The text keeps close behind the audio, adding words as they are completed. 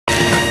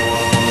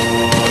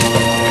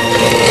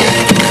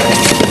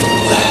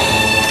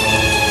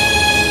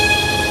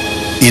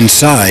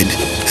Inside,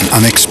 an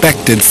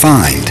unexpected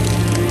find.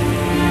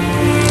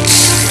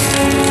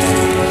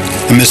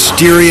 A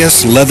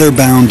mysterious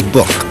leather-bound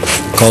book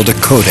called a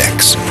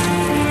codex.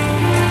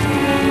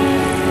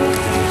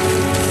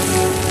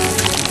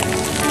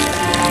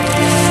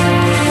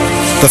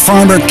 The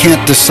farmer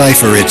can't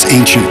decipher its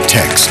ancient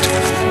text,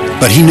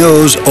 but he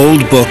knows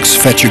old books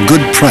fetch a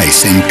good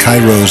price in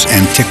Cairo's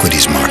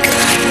antiquities market.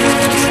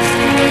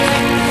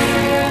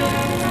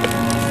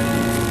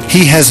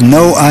 He has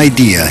no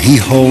idea he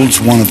holds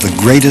one of the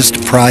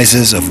greatest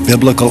prizes of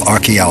biblical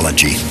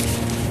archaeology,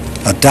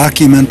 a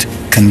document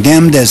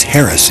condemned as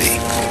heresy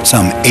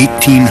some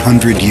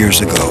 1,800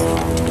 years ago.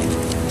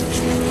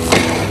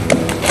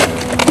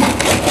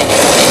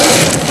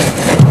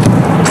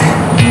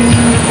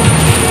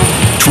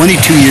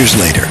 "22 years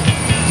later,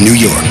 New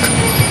York,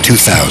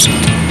 2000.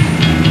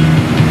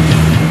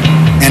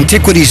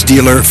 Antiquities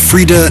dealer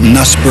Frida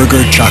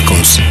Nussberger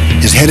Chacos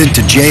is headed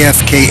to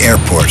JFK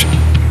Airport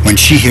when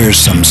she hears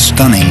some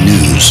stunning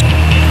news.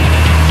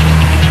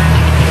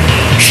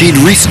 She'd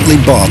recently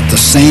bought the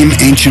same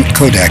ancient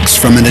codex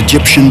from an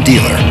Egyptian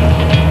dealer.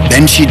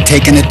 Then she'd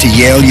taken it to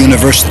Yale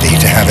University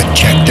to have it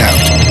checked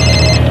out.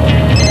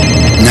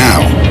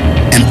 Now,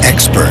 an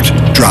expert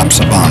drops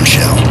a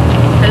bombshell.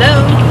 Hello?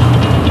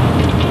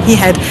 He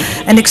had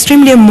an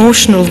extremely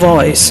emotional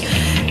voice,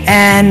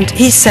 and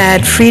he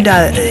said,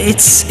 "Frida,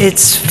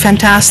 it's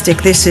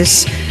fantastic. This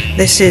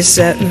is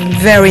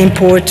very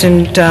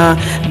important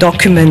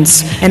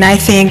documents, and I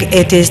think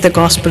it is the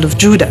Gospel of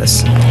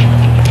Judas."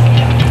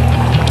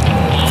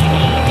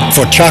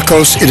 For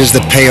Chacos, it is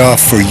the payoff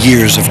for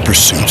years of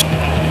pursuit.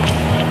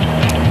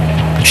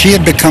 She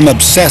had become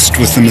obsessed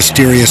with the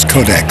mysterious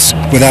codex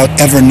without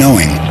ever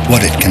knowing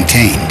what it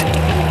contained.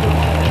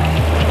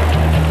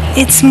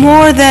 It's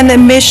more than a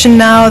mission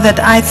now that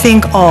I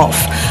think of.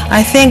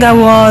 I think I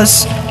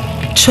was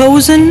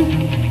chosen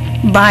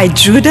by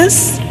Judas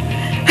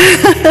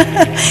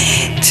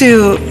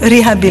to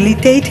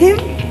rehabilitate him.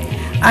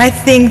 I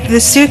think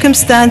the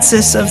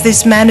circumstances of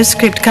this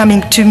manuscript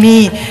coming to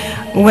me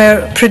were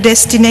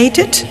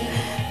predestinated.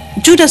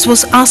 Judas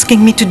was asking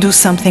me to do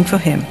something for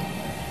him.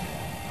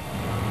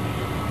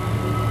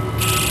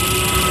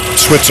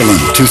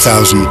 Switzerland,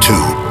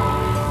 2002.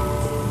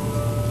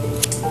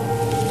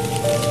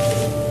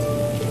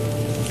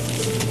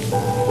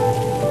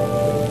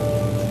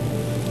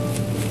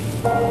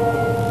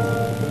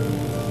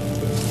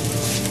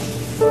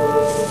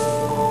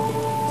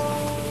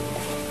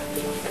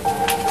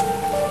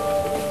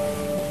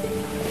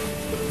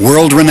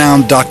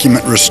 World-renowned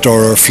document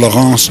restorer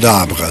Florence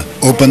Dabre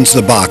opens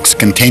the box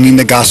containing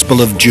the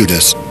Gospel of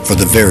Judas for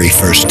the very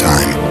first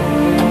time.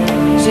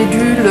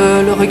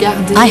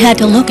 I had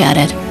to look at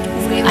it.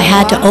 I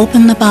had to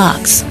open the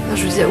box.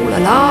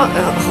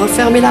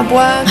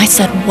 I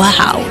said,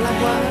 wow,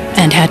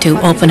 and had to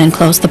open and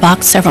close the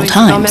box several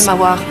times.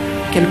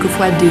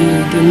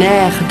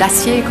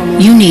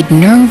 You need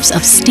nerves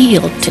of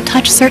steel to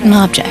touch certain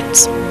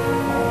objects.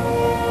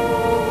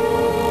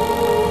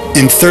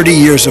 In 30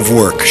 years of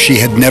work, she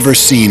had never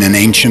seen an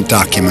ancient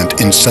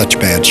document in such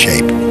bad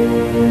shape.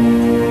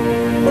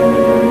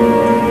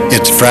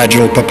 Its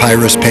fragile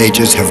papyrus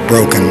pages have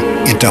broken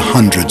into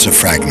hundreds of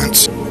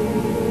fragments.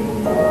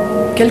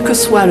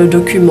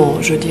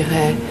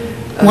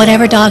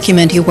 Whatever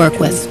document you work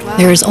with,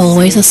 there is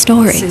always a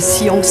story.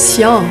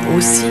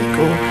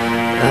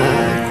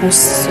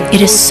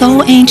 It is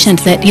so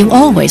ancient that you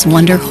always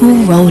wonder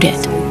who wrote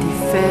it.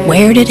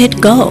 Where did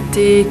it go?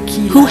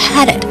 Who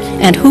had it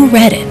and who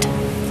read it?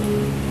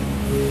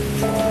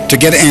 To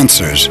get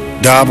answers,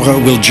 Dabre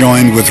will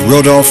join with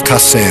Rodolphe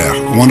Casser,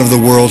 one of the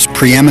world's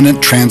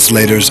preeminent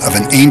translators of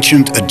an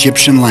ancient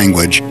Egyptian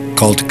language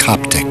called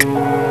Coptic,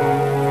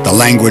 the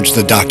language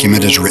the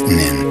document is written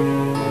in.